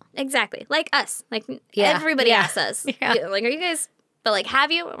freaking out. Exactly. Like us. Like Yeah. everybody Yeah. asks us. Yeah. Like, are you guys, but like,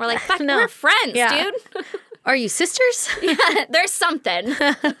 have you? And we're like, fuck, No. we're friends, Yeah. dude. Are you sisters? Yeah, there's something.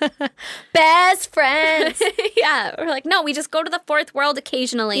 Best friends. Yeah. We're like, no, we just go to the fourth world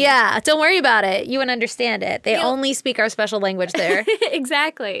occasionally. Yeah, don't worry about it. You wouldn't understand it. They You- only speak our special language there.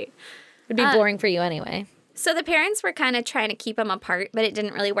 Exactly. It'd be boring for you anyway. So the parents were kind of trying to keep them apart, but it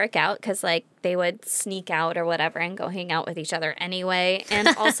didn't really work out because, like, they would sneak out or whatever and go hang out with each other anyway. And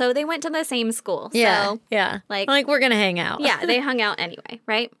also, they went to the same school. Yeah, So, yeah. like- we're gonna hang out. yeah, they hung out anyway,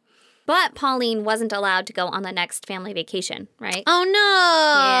 right? But Pauline wasn't allowed to go on the next family vacation, right? Oh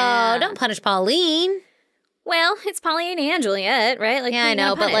no! Yeah. Don't punish Pauline. Well, it's Pauline and Juliet, right? Like, Yeah, who I you gonna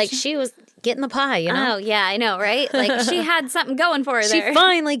know, but like punish? she was getting the pie, you know. Oh, yeah, I know, right? Like, she had something going for her She there.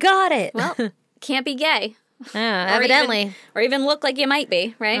 finally got it. Well, can't be gay. yeah, Or evidently. or even look like you might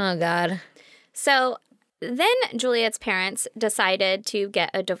be, right? Oh God. So then Juliet's parents decided to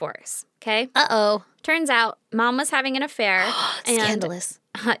get a divorce, okay? Uh-oh. Turns out mom was having an affair. Scandalous.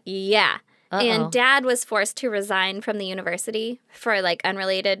 Yeah. Uh-oh. And dad was forced to resign from the university for like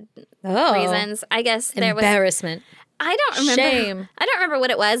unrelated Oh. reasons. I guess there was Embarrassment. I don't remember. Shame. I don't remember what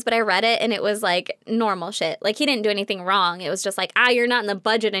it was, but I read it and it was like normal shit. Like he didn't do anything wrong. It was just like, you're not in the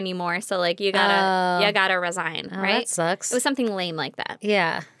budget anymore, so like you gotta resign, Oh, right? that sucks. It was something lame like that.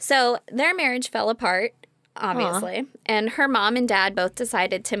 Yeah. So their marriage fell apart, obviously, and her mom and dad both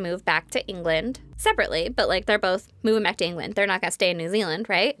decided to move back to England separately, but like they're both moving back to England. They're not gonna stay in New Zealand,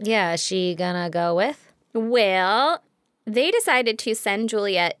 right? Yeah, is she gonna go with? Well, they decided to send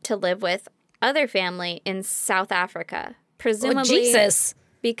Juliet to live with other family in South Africa, presumably Jesus.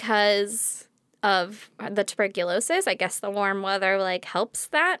 because of the tuberculosis. I guess the warm weather like helps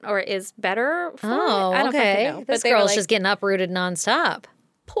that or is better for Oh, it. I don't okay. fucking know. This But they were girl's like, just getting uprooted nonstop.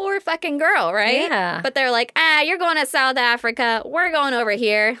 poor fucking girl, right? Yeah. But they're like, you're going to South Africa. We're going over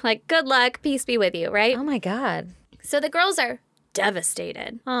here. Like, good luck. Peace be with you, right? Oh my God. So the girls are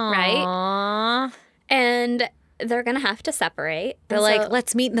devastated, right? Aww. And they're going to have to separate. They're And like, so-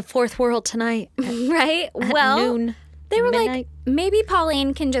 let's meet in the fourth world tonight. right? At Well, noon. they were midnight. like, maybe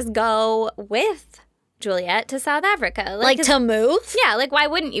Pauline can just go with Juliet to South Africa. Like 'cause- to move yeah, like why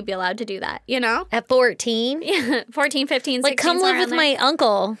wouldn't you be allowed to do that, you know? at 14? Yeah, 14, 15, 16. Like, come live with my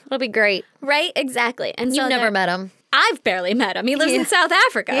uncle. It'll be great. Right, exactly. And so You've never they're- met him. I've barely met him. He lives in South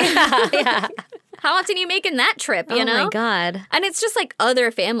Africa. Yeah. How often are you making that trip, you know? Oh my God. And it's just like other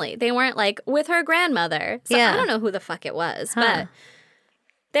family. They weren't like with her grandmother. So Yeah. I don't know who the fuck it was, Huh. but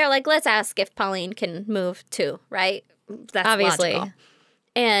they're like, let's ask if Pauline can move too, right? That's Obviously. logical.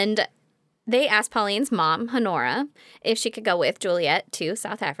 And they asked Pauline's mom, Honora, if she could go with Juliet to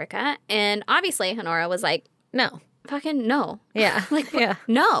South Africa. And obviously, Honora was like, No. fucking no. Yeah. Like, yeah.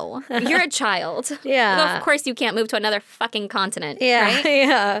 no, you're a child. Yeah. Of course you can't move to another fucking continent. Yeah. Right?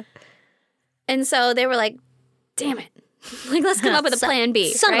 Yeah. And so they were like, damn it. Like, let's come up with a plan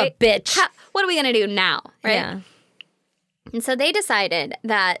B. Son right? of a bitch. What are we going to do now? Right. Yeah. And so they decided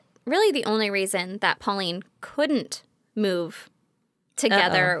that really the only reason that Pauline couldn't move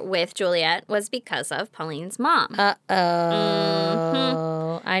together with Juliet was because of Pauline's mom.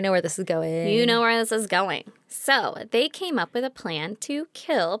 Uh-oh. I know where this is going. You know where this is going. So they came up with a plan to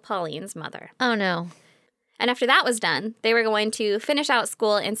kill Pauline's mother. Oh, no. And after that was done, they were going to finish out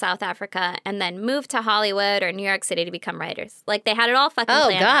school in South Africa and then move to Hollywood or New York City to become writers. Like they had it all fucking Oh,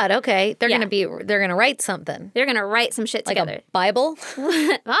 planned out. God. Okay. They're Yeah. going to write something. They're going to write some shit Like together. a Bible?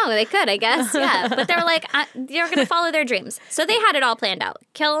 Oh, they could, I guess. Yeah. But they were like, they're going to follow their dreams. So they had it all planned out.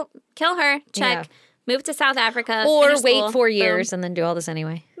 Kill her, check. Yeah. Move to South Africa. Or finish wait school, 4 boom. years and then do all this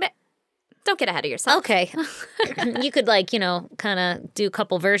anyway. But don't get ahead of yourself. Okay. You could, like, kind of do a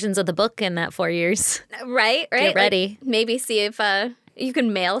couple versions of the book in that 4 years. Right? Get ready. Like, maybe see if you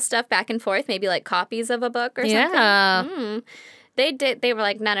can mail stuff back and forth, maybe like copies of a book or something. Yeah. They were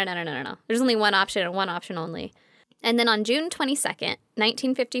like, no. There's only one option and one option only. And then on June 22nd,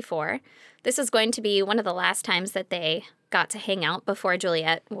 1954, this is going to be one of the last times that they got to hang out before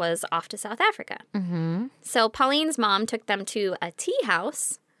Juliet was off to South Africa. Mm-hmm. So Pauline's mom took them to a tea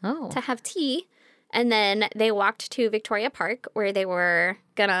house to have tea. And then they walked to Victoria Park where they were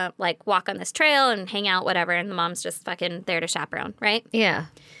gonna like walk on this trail and hang out, whatever. And the mom's just fucking there to chaperone, right? Yeah.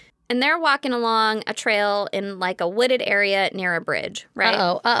 And they're walking along a trail in like a wooded area near a bridge, right?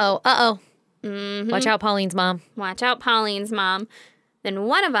 Uh-oh. Watch out, Pauline's mom. Watch out, Pauline's mom. Then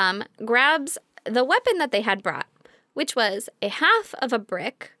one of them grabs the weapon that they had brought, which was a half of a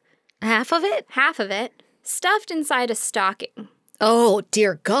brick. Half of it? Half of it, stuffed inside a stocking. Oh,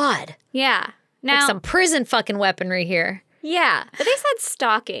 dear God. Yeah. Now, Like some prison fucking weaponry here. yeah, but they said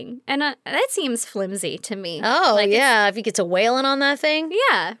stocking, and that seems flimsy to me. Oh, Like, yeah. If you get to wailing on that thing.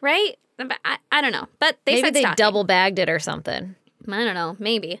 Yeah, right? But I don't know. But they Maybe said they stocking. double bagged it or something. I don't know.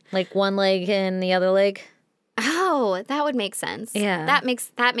 Maybe. Like one leg and the other leg. Oh, that would make sense. Yeah. That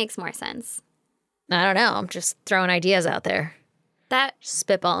makes more sense. I don't know. I'm just throwing ideas out there. That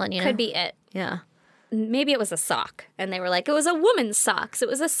Spitballing, you know? could be it. Yeah. Maybe it was a sock, and they were like, it was a woman's socks. It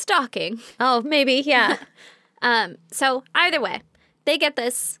was a stocking. Oh, maybe. Yeah. So either way, they get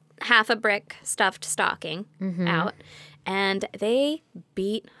this half a brick stuffed stocking out, and they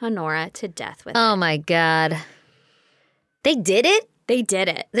beat Honora to death with it. Oh, my God. They did it? They did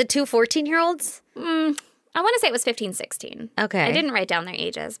it. The two 14-year-olds? I want to say it was 15, 16. Okay. I didn't write down their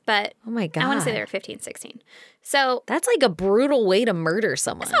ages, but Oh, my God. I want to say they were 15, 16. So That's like a brutal way to murder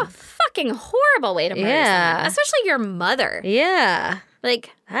someone. a fucking horrible way to murder Yeah. someone, especially your mother. Yeah.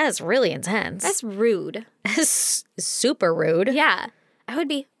 Like, That is really intense. that's rude. That's super rude. Yeah. I would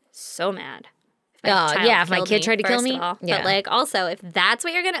be so mad. Oh, child yeah, if my killed kid me, tried to kill first me. of all. Yeah. But, like, also, if that's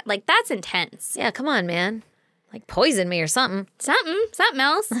what you're gonna, like, that's intense. Yeah, come on, man. Like poison me or something. Something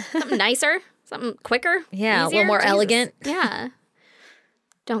else. Something nicer. Something quicker. Yeah, a easier. little more Jesus. elegant. Yeah.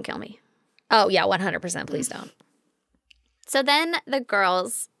 Don't kill me. Oh, yeah, 100%. Please don't. So then the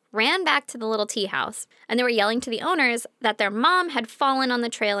girls ran back to the little tea house, and they were yelling to the owners that their mom had fallen on the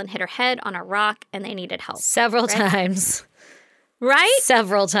trail and hit her head on a rock, and they needed help. Several times. Right?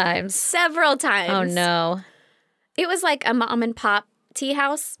 Several times. Several times. Oh, no. It was like a mom and pop tea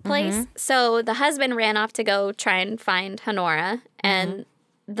house place. So the husband ran off to go try and find Honora, and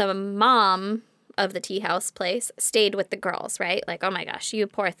the mom of the tea house place stayed with the girls, right? Like, oh my gosh, you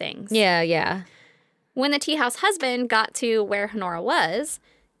poor things. Yeah, yeah. When the tea house husband got to where Honora was,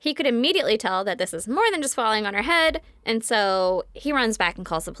 he could immediately tell that this is more than just falling on her head, and so he runs back and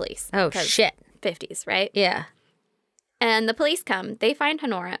calls the police. Oh, 'Cause shit. 50s, right? Yeah. And the police come. They find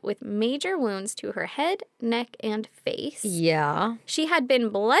Honora with major wounds to her head, neck, and face. Yeah. She had been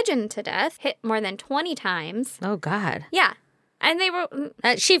bludgeoned to death, hit more than 20 times. Oh, God. Yeah. And they were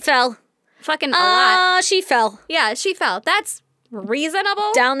She fell. fucking a lot. She fell. Yeah, she fell. That's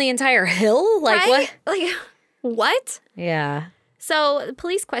reasonable. Down the entire hill? Like, right? what? Like, what? Yeah. So the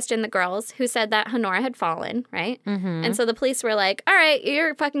police questioned the girls who said that Honora had fallen, right? Mm-hmm. And so the police were like, all right,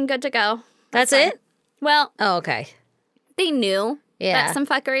 you're fucking good to go. That's fine. it? Well, Oh, okay. they knew Yeah. that some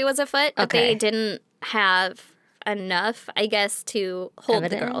fuckery was afoot, but Okay. they didn't have enough, I guess, to hold the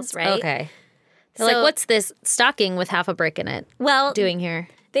girls, right? Okay. They're So- like, what's this stocking with half a brick in it Well, doing here?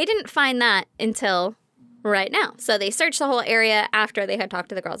 they didn't find that until right now. So they searched the whole area after they had talked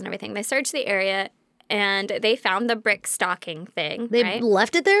to the girls and everything. They searched the area and they found the brick stocking thing, They right?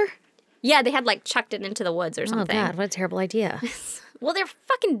 left it there? Yeah, they had like chucked it into the woods or Oh, something. God. What a terrible idea. Well, they're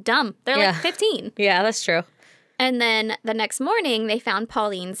fucking dumb. They're Yeah. like 15. Yeah, that's true. And then the next morning, they found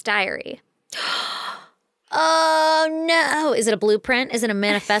Pauline's diary. Oh, no. Is it a blueprint? Is it a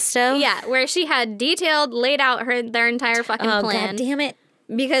manifesto? Yeah, where she had laid out their entire fucking Oh, plan. God damn it.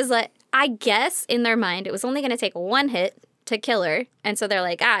 Because, like, I guess in their mind, it was only going to take one hit to kill her. And so they're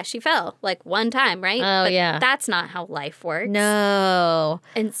like, she fell like one time, right? Oh, but yeah. That's not how life works. No.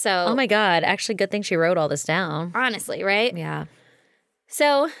 And so, Oh, my God. Actually, good thing she wrote all this down. honestly, right? Yeah.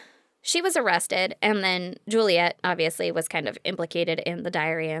 So she was arrested, and then Juliet obviously was kind of implicated in the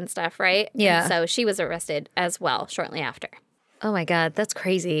diary and stuff, right? Yeah. And so she was arrested as well shortly after. Oh, my God. That's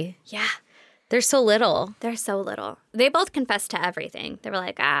crazy. Yeah. They're so little. They're so little. They both confessed to everything. They were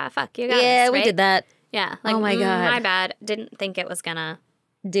like, fuck, you got Yeah, this, we right? did that. Yeah. Like, Oh my God. my bad. Didn't think it was gonna...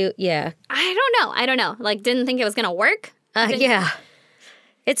 Yeah. I don't know. Like, didn't think it was gonna work. Yeah.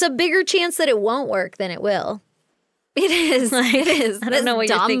 It's a bigger chance that it won't work than it will. It is. It is. I don't know what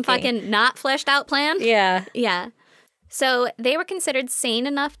you're dumb thinking. fucking not fleshed out plan. Yeah. Yeah. So they were considered sane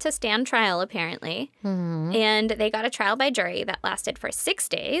enough to stand trial, apparently. Mm-hmm. And they got a trial by jury that lasted for 6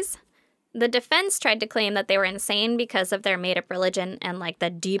 days. The defense tried to claim that they were insane because of their made-up religion and, like, the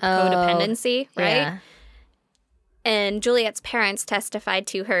deep codependency, right? Yeah. And Juliet's parents testified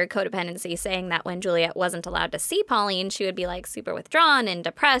to her codependency, saying that when Juliet wasn't allowed to see Pauline, she would be like super withdrawn and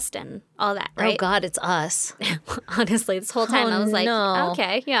depressed and all that, right? Oh, God, it's us. Honestly, this whole time I was like, no.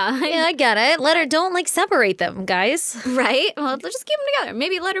 okay, yeah. Yeah, I get it. Let her, don't like separate them, guys. Right? Well, let's just keep them together.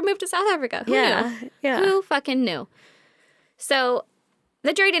 Maybe let her move to South Africa. Who knew? Yeah. Who fucking knew? So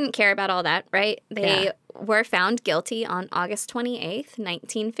the jury didn't care about all that, right? They were found guilty on August 28th,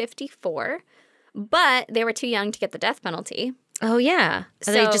 1954, but they were too young to get the death penalty. Oh, yeah.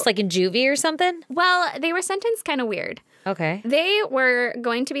 Are they So- just like in juvie or something? Well, they were sentenced kind of weird. Okay. They were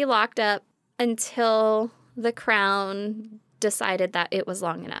going to be locked up until the Crown decided that it was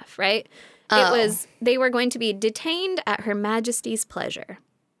long enough, right? Oh. They were going to be detained at Her Majesty's pleasure.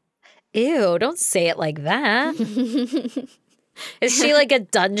 Ew, don't say it like that. Is she like a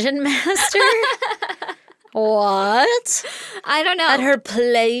dungeon master? What? I don't know. At her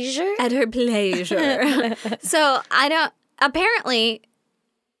pleasure? At her pleasure. So apparently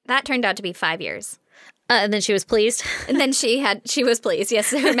that turned out to be 5 years. And then she was pleased. And then she was pleased.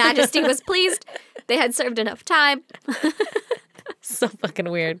 Yes, Her Majesty was pleased. They had served enough time. So fucking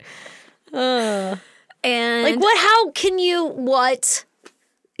weird. Ugh. And Like, what? How can you? What?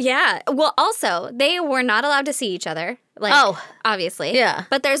 yeah. Well, also, they were not allowed to see each other. Like, Oh. obviously. Yeah.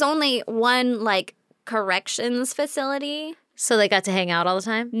 But there's only one, like, corrections facility. So they got to hang out all the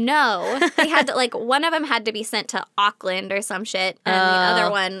time? No. They had to, like, one of them had to be sent to Auckland or some shit. And the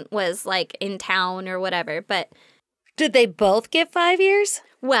other one was, like, in town or whatever. But, Did they both get 5 years?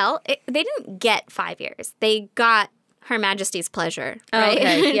 well, they didn't get 5 years. They got Her Majesty's pleasure, right?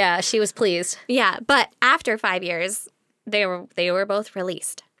 Okay. Yeah, she was pleased. Yeah, but after 5 years, they were both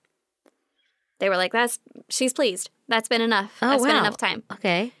released. They were like, she's pleased. That's been enough. Oh, That's been wow. enough time.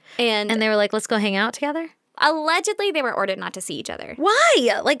 Okay. And And they were like, let's go hang out together? allegedly, they were ordered not to see each other.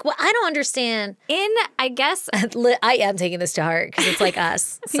 Why? Like, I don't understand. I guess, I am taking this to heart because it's like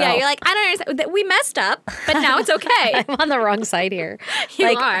us. So. yeah, you're like, I don't understand. We messed up, but now it's okay. I'm on the wrong side here. You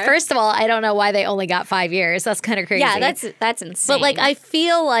like, are. First of all, I don't know why they only got 5 years. That's kind of crazy. Yeah, that's insane. But like, I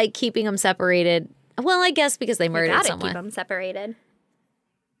feel like keeping them separated. Well, I guess because they You murdered gotta someone. keep them separated.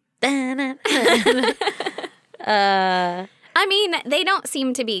 I mean, they don't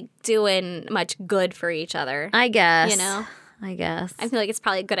seem to be doing much good for each other. I guess. You know? I guess. I feel like it's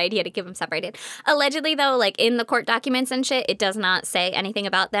probably a good idea to keep them separated. Allegedly, though, like in the court documents and shit, it does not say anything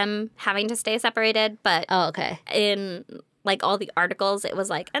about them having to stay separated. But Oh, okay. in like all the articles, it was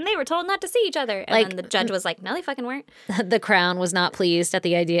like, and they were told not to see each other. And Like- then the judge was like, no, they fucking weren't. The Crown was not pleased at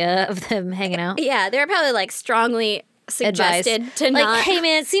the idea of them hanging out. Yeah, they were probably like strongly suggested Advised. to like, not. hey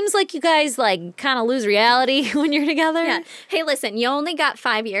man, it seems like you guys like kind of lose reality when you're together. Yeah. Hey, listen, you only got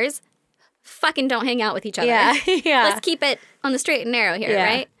 5 years. Fucking don't hang out with each other. Yeah. Yeah. Let's keep it on the straight and narrow here, Yeah.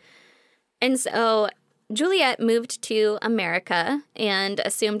 right? And so Juliet moved to America and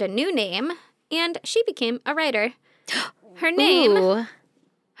assumed a new name, and she became a writer. Her name, Ooh.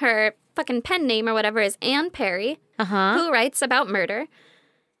 her fucking pen name or whatever, is Anne Perry, Uh-huh. who writes about murder.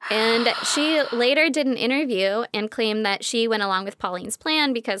 And she later did an interview and claimed that she went along with Pauline's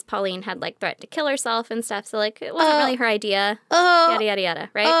plan because Pauline had like threatened to kill herself and stuff. So like it wasn't really her idea. Oh. Yada yada yada,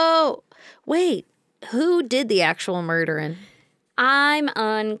 right? Oh. Wait. Who did the actual murdering? I'm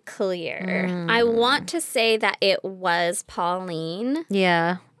unclear. I want to say that it was Pauline,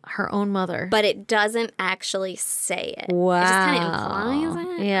 Yeah. Her own mother. but it doesn't actually say it. Wow. It just kind of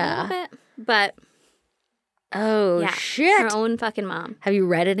implies it Yeah. a little bit. But Oh, yeah, shit. her own fucking mom. Have you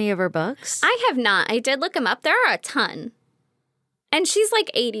read any of her books? I have not. I did look them up. There are a ton. And she's like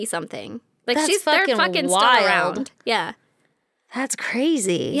 80 something. Like That's they're fucking fucking still wild. around. Yeah. That's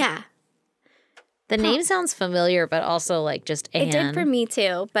crazy. Yeah. The name sounds familiar, but also like just Anne. It did for me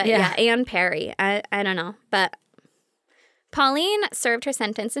too. But Yeah. yeah, Anne Perry. I don't know. But Pauline served her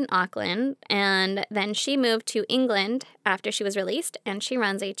sentence in Auckland, and then she moved to England after she was released, and she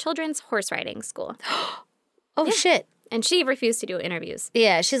runs a children's horse riding school. Oh, shit. And she refused to do interviews.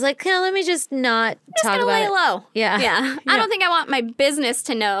 Yeah. She's like, yeah, let me just not Just talk gonna about lay it. low. Yeah. Yeah. I don't think I want my business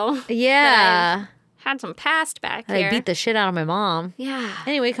to know. Yeah. Had some past back I here. beat the shit out of my mom. Yeah.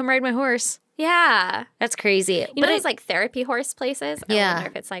 Anyway, come ride my horse. Yeah. That's crazy. You know those like therapy horse places? I Yeah. wonder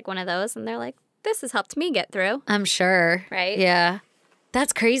if it's like one of those, and they're like, this has helped me get through. I'm sure. Right? Yeah.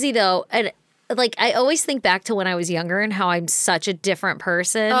 That's crazy though. And like I always think back to when I was younger and how I'm such a different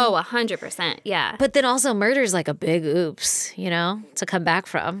person. Oh, 100%. Yeah. But then also murder's like a big oops, you know, to come back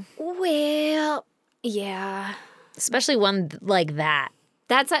from. Well, yeah. Especially one like that.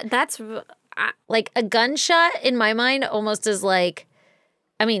 That's Like a gunshot in my mind almost is like,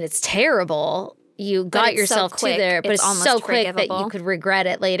 I mean, it's terrible, you got it's so yourself to quick, there, but it's it's almost so quick that you forgivable. could regret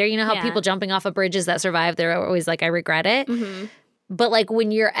it later. You know how Yeah. people jumping off of bridges that survive, they're always like, I regret it. Mm-hmm. But like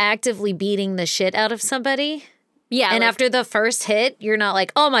when you're actively beating the shit out of somebody, Yeah. and like, after the first hit, you're not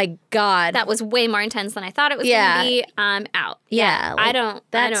like, oh my God. that was way more intense than I thought it was Yeah. going to be. I'm out. yeah. I like, don't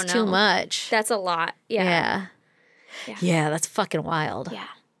That's know. too much. That's a lot. Yeah. Yeah. Yeah, that's fucking wild. Yeah.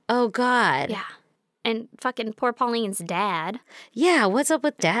 Oh God. Yeah. And fucking poor Pauline's dad. Yeah, what's up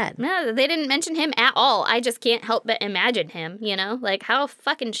with Dad? No, they didn't mention him at all. I just can't help but imagine him, you know? Like, how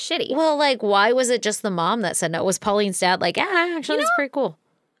fucking shitty. Well, like, why was it just the mom that said no? Was Pauline's dad like, actually, that's pretty cool?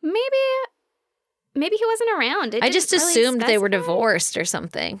 Maybe he wasn't around. It I just didn't really assumed they were specify. divorced or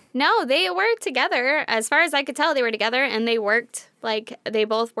something. No, they were together. As far as I could tell, they were together, and they worked, like, they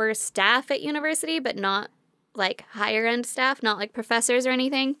both were staff at university, but not, like, higher-end staff, not, like, professors or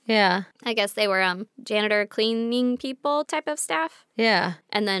anything. Yeah. I guess they were janitor, cleaning people type of staff. Yeah.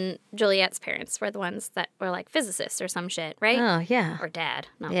 And then Juliet's parents were the ones that were, like, physicists or some shit, right? Oh, yeah. Or dad,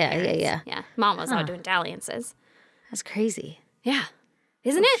 not Yeah, parents. yeah. Yeah, Mom was out doing dalliances. That's crazy. Yeah.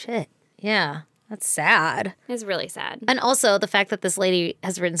 Isn't it? Shit. Yeah. That's sad. It's really sad. And also the fact that this lady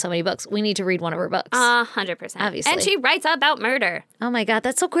has written so many books. We need to read one of her books. 100%. Obviously. And she writes about murder. Oh my God,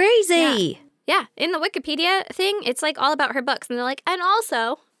 that's so crazy. Yeah, in the Wikipedia thing, it's like all about her books. And they're like, and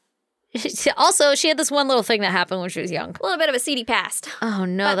also Also, she had this one little thing that happened when she was young. a little bit of a seedy past. Oh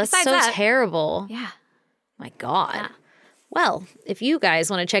no, But that's besides so that- terrible. Yeah. My God. Yeah. Well, if you guys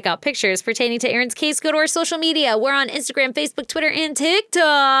want to check out pictures pertaining to Erin's case, go to our social media. We're on Instagram, Facebook, Twitter, and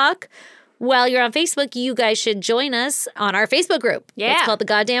TikTok. While you're on Facebook, you guys should join us on our Facebook group. Yeah. It's called the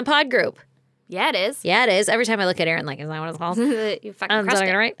Goddamn Pod Group. Yeah, it is. Yeah, it is. Every time I look at Erin, like, is that what it's called? You fucking Did crushed I get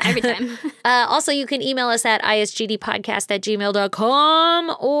it. it right? Every time. Also, you can email us at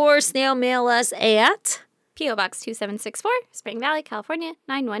isgdpodcast@gmail.com or snail mail us at P.O. Box 2764, Spring Valley, California,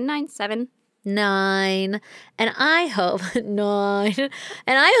 91197. 9. And I hope 9. And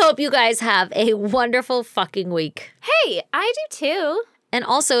I hope you guys have a wonderful fucking week. Hey, I do too. And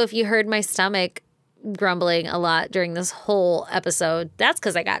also, if you heard my stomach grumbling a lot during this whole episode, that's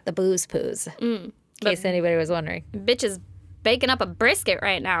because I got the booze poos. In case anybody was wondering. Bitch is baking up a brisket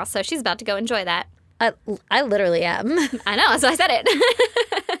right now, so she's about to go enjoy that. I literally am. I know, so I said it.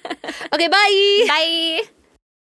 Okay, bye. Bye.